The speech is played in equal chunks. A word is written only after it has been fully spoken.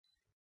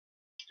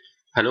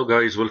Hello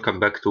guys, welcome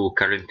back to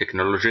Karen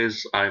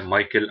Technologies. I'm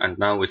Michael and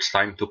now it's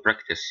time to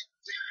practice.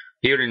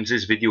 Here in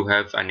this video we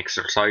have an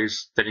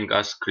exercise telling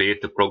us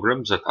create a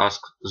program that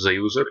asks the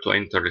user to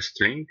enter a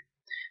string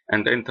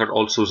and enter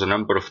also the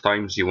number of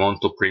times you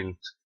want to print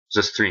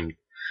the string.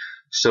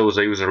 So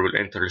the user will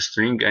enter a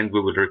string and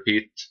we will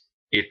repeat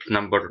it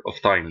number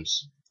of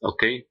times.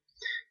 Okay,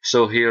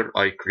 so here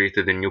I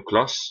created a new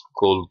class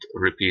called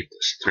repeat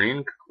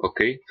string.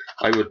 Okay,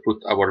 I will put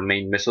our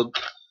main method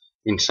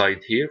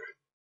inside here.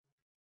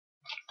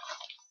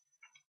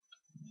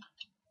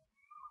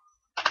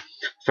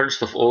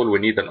 First of all, we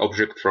need an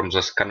object from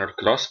the scanner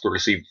class to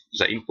receive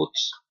the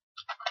inputs.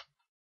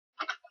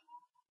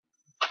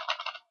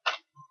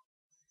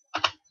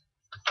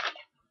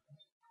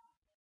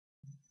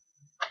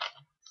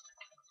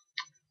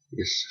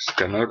 Is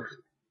scanner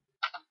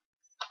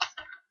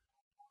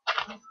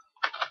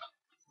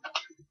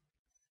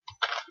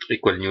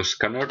equal new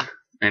scanner,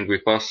 and we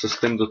pass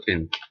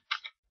system.in.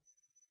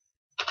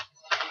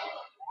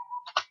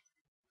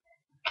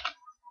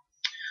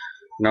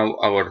 Now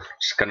our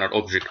scanner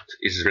object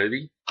is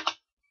ready.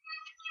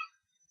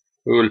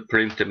 We will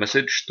print a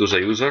message to the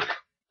user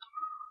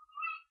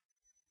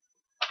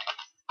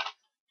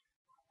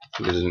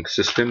using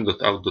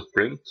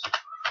system.out.print.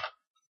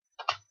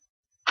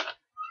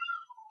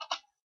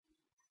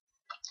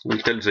 We'll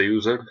tell the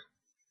user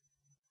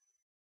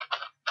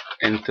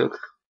enter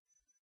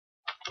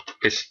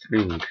a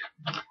string.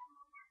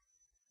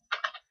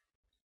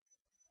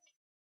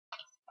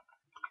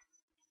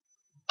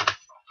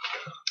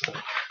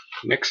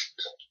 Next,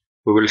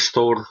 we will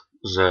store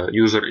the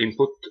user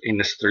input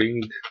in a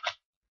string.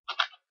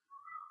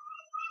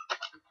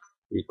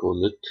 We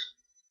call it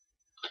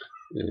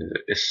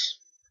s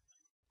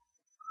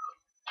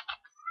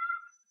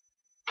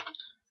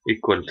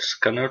equal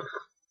scanner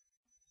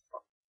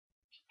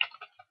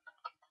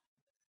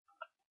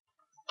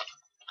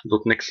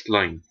dot next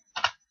line.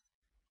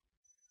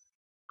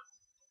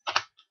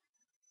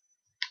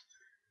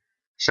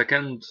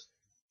 Second,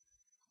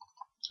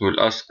 we'll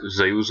ask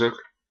the user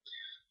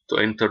to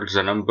enter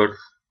the number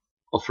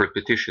of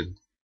repetition.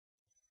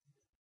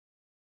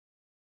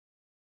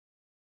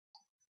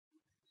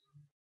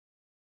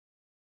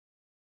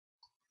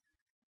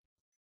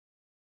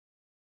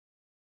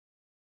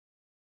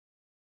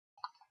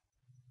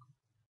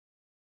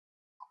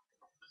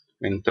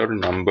 Enter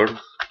number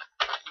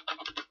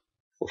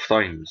of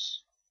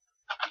times.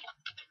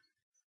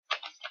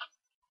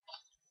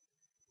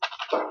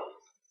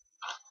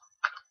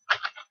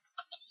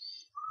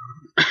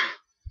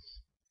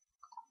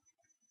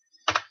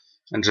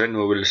 And then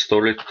we will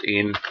store it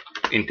in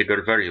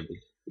integer variable.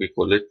 We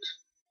call it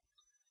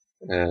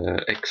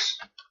x.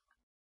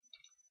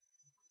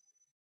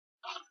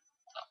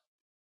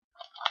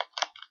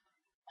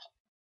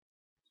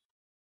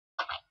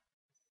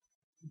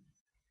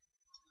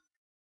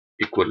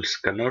 Equal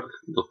scanner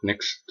dot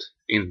next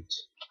int.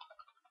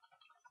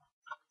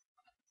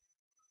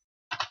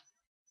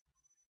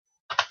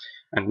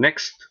 And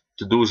next,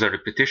 to do the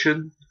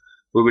repetition,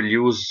 we will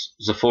use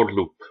the for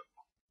loop.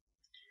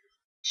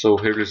 So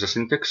here is the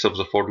syntax of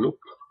the for loop.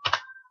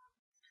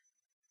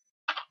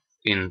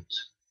 Int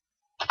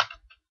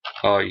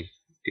I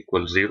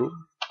equals 0.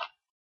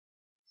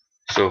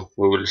 So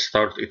we will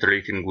start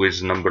iterating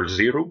with number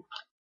 0.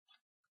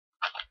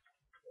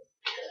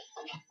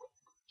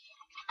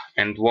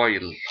 And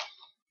while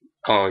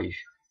I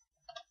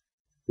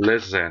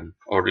less than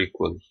or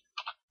equal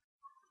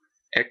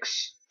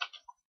x,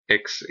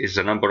 x is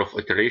the number of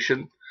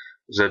iteration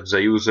that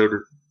the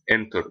user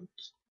entered.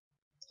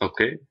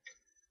 Okay,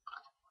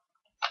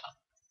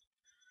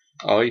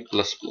 I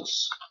plus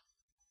plus.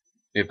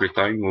 Every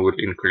time we will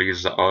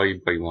increase the I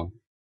by 1.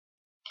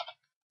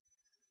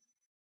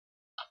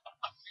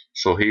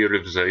 So here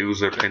if the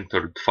user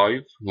entered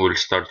 5, we will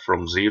start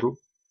from 0,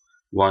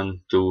 1,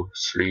 2,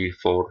 3,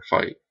 4,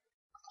 5.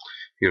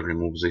 Here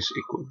remove this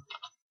equal.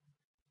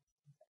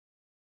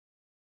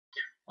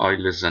 I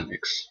less than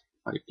x,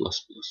 I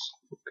plus plus.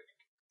 Okay.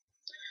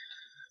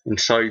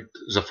 Inside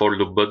the for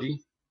loop body,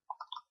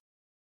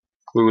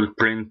 we will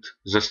print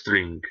the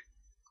string,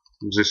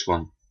 this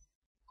one,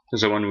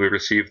 the one we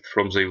received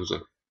from the user.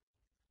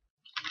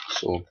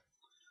 So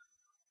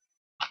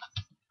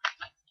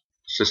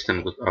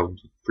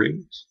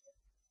system.out.print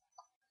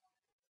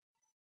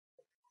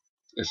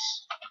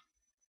s.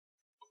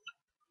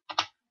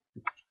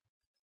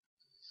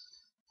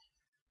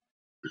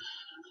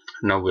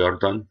 Now we are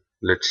done.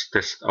 Let's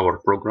test our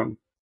program.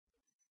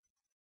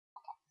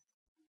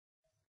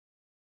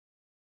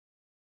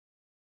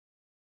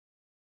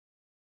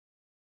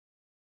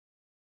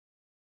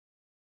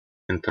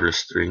 Enter a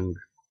string.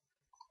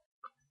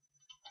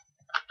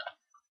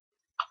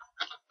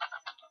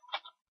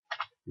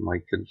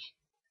 Michael.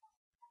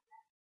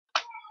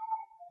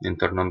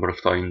 Enter number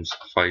of times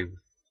 5.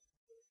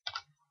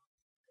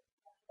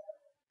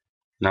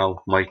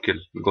 Now Michael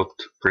got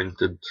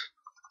printed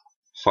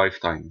 5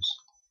 times.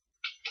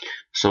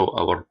 So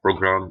our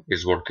program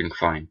is working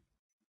fine.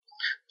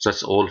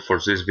 That's all for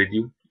this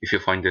video. If you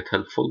find it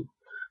helpful,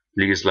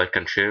 Please like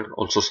and share.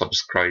 Also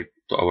subscribe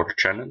to our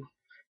channel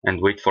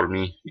and wait for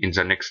me in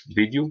the next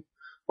video.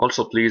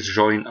 Also, please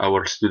join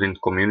our student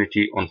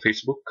community on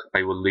Facebook.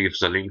 I will leave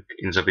the link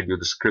in the video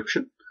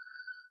description.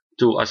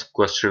 To ask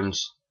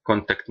questions,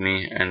 contact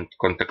me and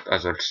contact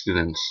other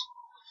students.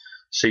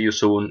 See you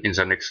soon in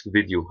the next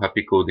video.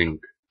 Happy coding!